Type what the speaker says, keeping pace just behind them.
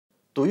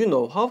Do you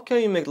know how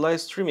can you make live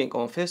streaming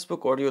on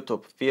Facebook or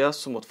YouTube via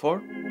Smooth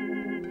 4?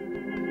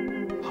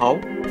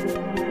 How?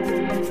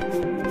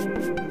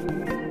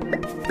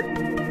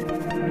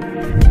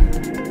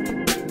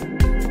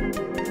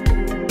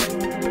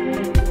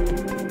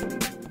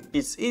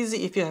 It's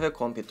easy if you have a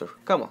computer.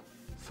 Come on.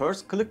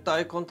 First, click the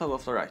icon tab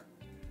of the right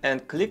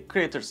and click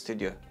Creator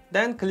Studio.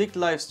 Then click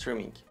Live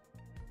Streaming.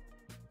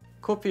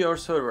 Copy your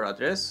server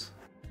address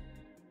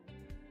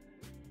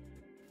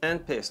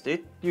and paste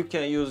it. You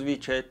can use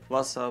WeChat,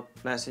 WhatsApp,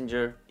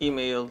 Messenger,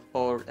 email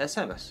or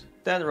SMS.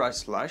 Then write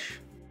slash.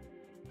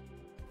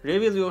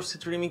 Reveal your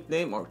streaming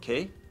name or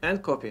key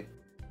and copy.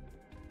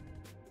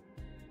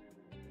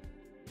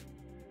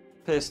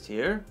 Paste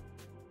here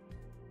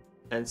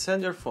and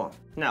send your phone.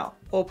 Now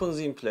open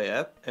ZHIYUN Play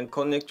app and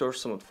connect your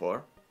Smooth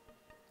 4.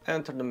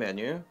 Enter the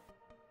menu,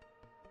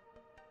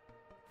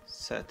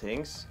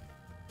 settings,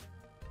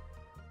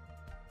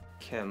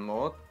 cam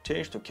mode,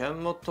 change to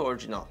cam mode to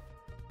original.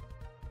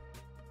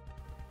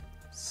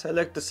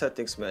 Select the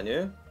settings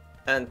menu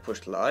and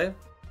push live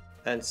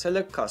and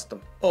select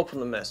custom. Open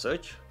the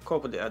message,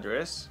 copy the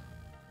address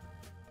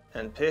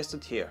and paste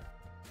it here.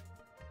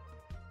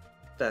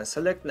 Then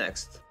select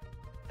next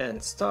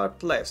and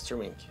start live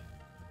streaming.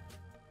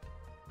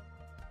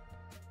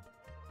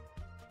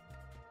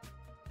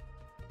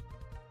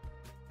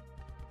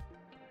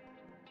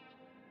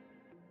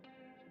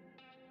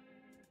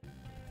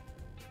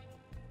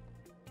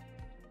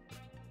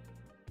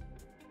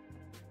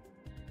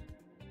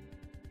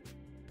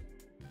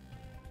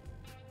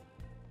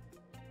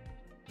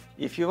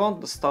 If you want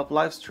to stop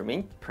live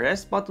streaming,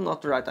 press button of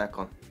the right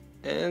icon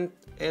and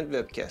end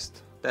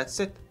webcast.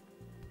 That's it.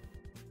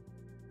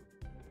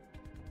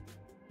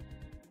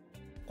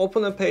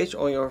 Open a page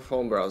on your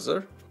phone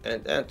browser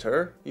and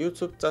enter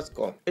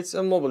youtube.com. It's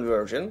a mobile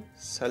version.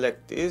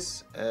 Select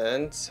this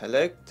and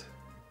select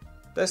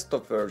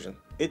desktop version.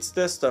 It's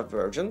desktop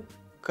version.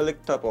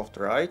 Click top of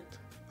the right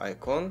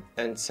icon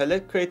and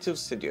select Creative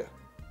Studio.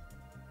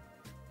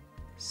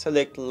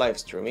 Select live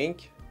streaming.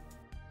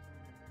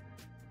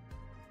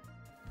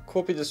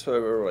 Copy the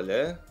server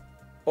role,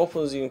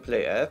 open ZHIYUN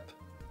Play app,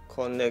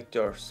 connect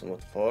your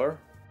Smooth 4,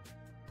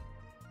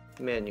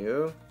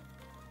 menu,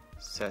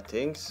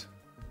 settings,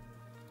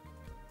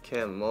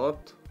 cam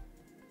mode,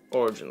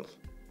 original.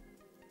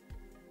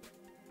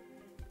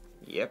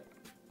 Yep.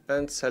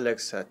 And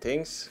select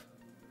settings,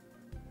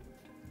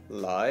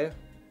 live,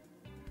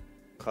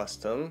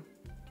 custom,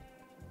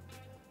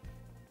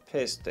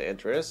 paste the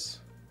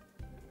address,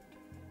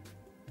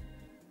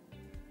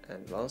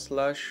 and one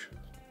slash.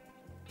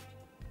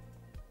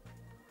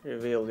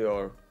 Reveal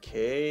your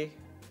key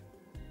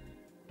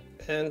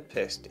and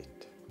paste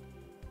it.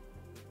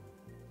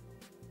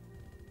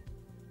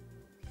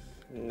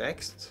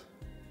 Next.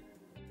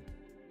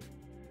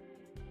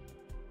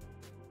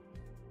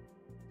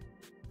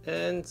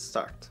 And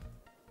start.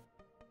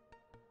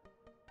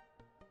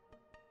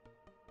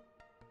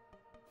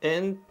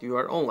 And you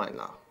are online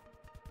now.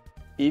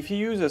 If you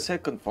use a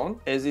second phone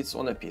as it's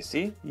on a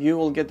PC, you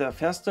will get a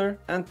faster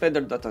and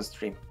better data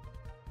stream.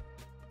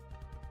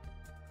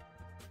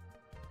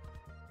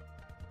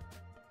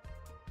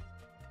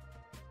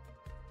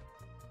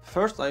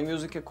 First, I'm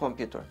using a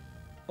computer.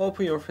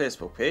 Open your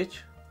Facebook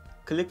page,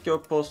 click your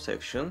post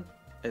section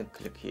and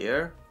click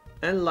here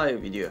and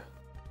live video.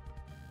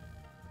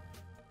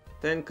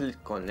 Then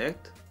click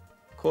connect,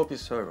 copy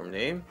server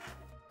name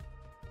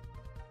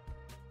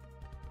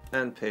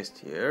and paste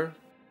here.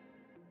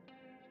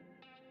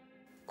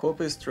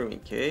 Copy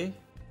streaming key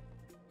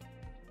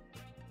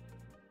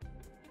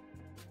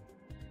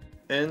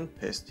and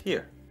paste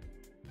here.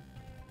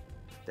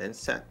 Then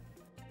send.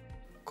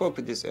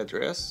 Copy this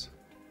address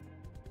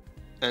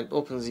and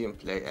open ZHIYUN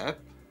Play app.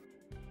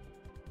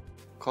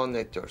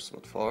 Connect your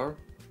Smooth 4.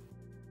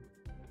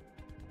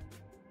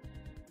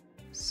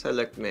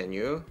 Select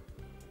menu,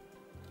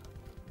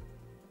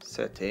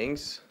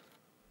 settings,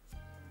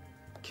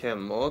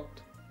 cam mode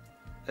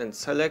and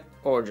select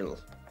original.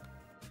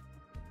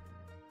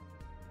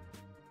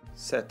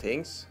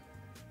 Settings,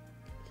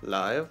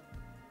 live,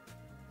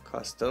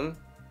 custom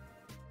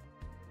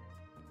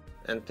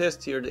and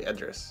paste here the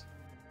address.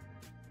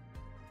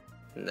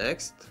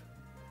 Next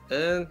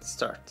and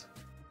start.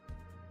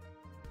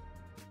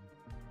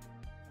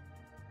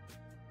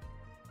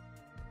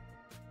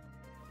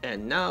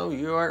 And now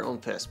you are on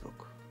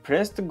Facebook.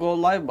 Press the Go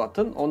Live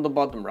button on the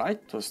bottom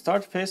right to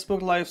start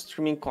Facebook live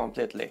streaming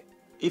completely.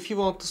 If you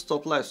want to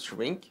stop live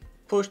streaming,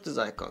 push this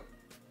icon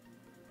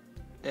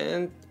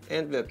and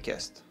end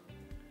webcast.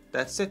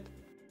 That's it.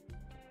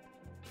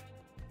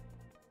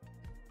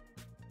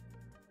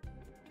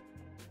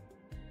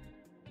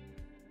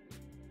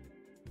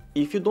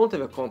 If you don't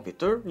have a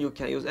computer, you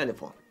can use any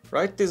phone.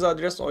 Write this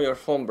address on your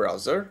phone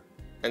browser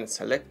and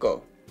select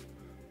Go.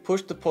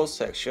 Push the post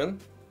section,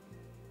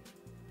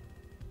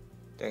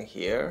 then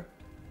here,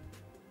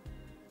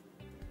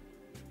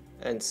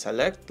 and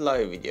select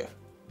live video.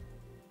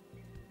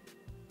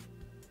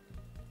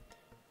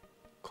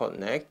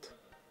 Connect.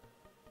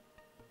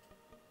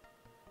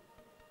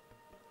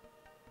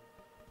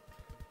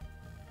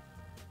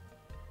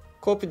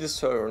 Copy the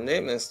server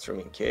name and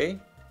streaming key.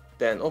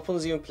 Then open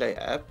ZHIYUN Play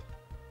app.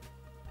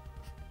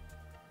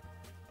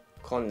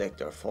 Connect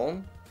your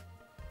phone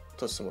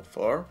to Smooth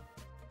 4.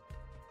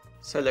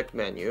 Select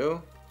menu,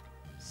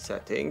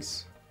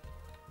 settings,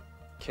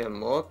 cam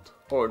mode,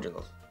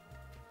 original.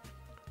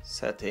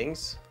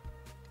 Settings,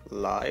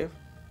 live,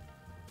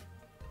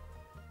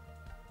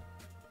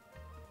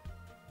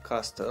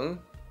 custom,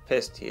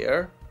 paste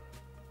here.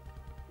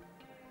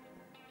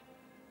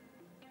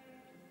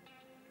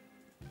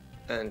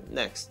 And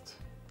next,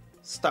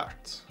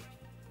 start.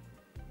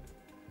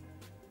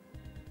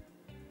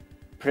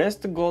 Press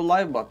the Go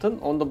Live button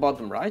on the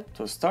bottom right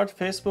to start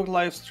Facebook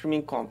live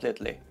streaming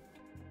completely.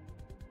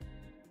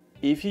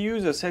 If you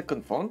use a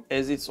second phone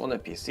as it's on a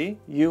PC,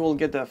 you will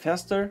get a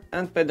faster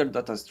and better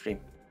data stream.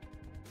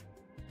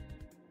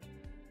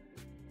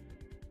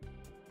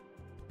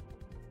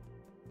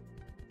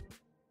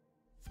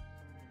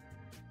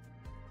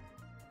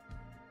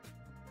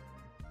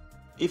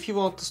 If you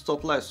want to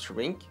stop live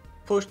streaming,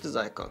 push this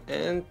icon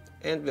and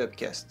end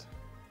webcast.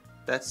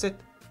 That's it.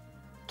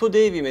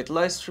 Today we made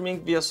live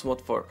streaming via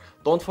Smooth 4.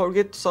 Don't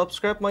forget to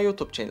subscribe my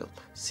YouTube channel.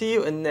 See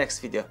you in the next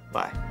video.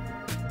 Bye.